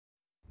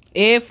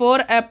A for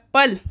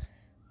apple.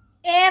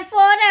 A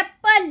for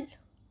apple.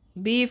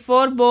 B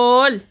for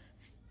ball.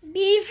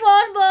 B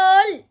for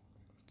ball.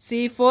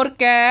 C for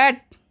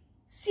cat.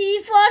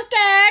 C for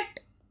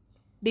cat.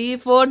 D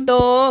for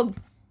dog.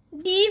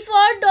 D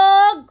for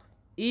dog.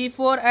 E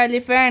for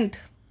elephant.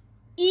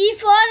 E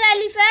for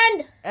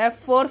elephant. F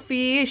for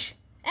fish.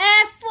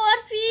 F for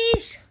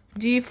fish.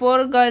 G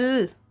for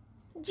gull.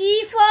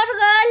 G for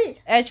gull.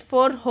 H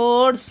for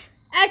horse.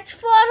 H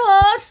for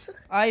horse.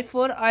 I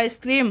for ice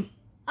cream.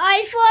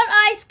 I for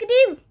ice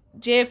cream.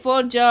 J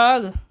for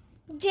jug.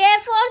 J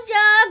for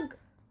jug.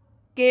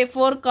 K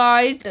for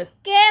kite.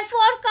 K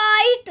for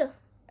kite.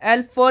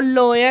 L for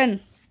lion.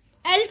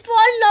 L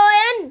for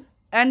lion.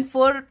 M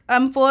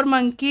for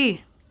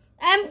monkey.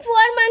 M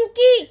for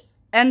monkey.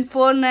 N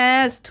for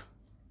nest.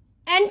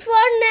 N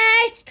for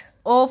nest.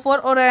 O for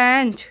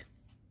orange.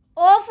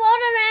 O for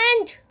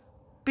orange.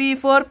 P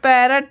for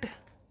parrot.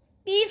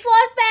 P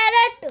for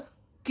parrot.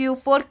 Q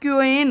for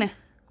queen.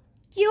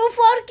 Q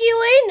for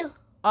queen.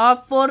 R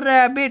for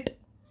rabbit.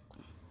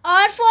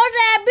 R for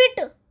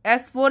rabbit.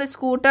 S for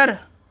scooter.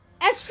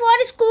 S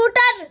for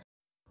scooter.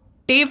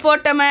 T for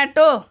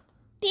tomato.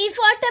 T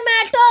for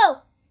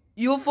tomato.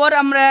 U for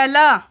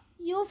umbrella.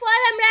 U for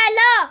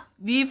umbrella.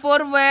 V for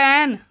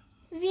van.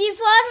 V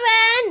for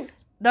van.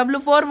 W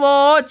for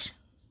watch.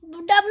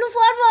 W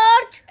for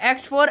watch.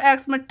 X for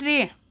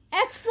Xmetry.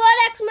 X for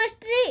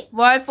Xmetry.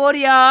 Y for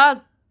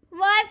yak.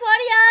 Y for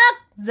yak.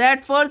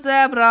 Z for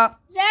zebra.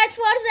 Z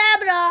for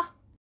zebra.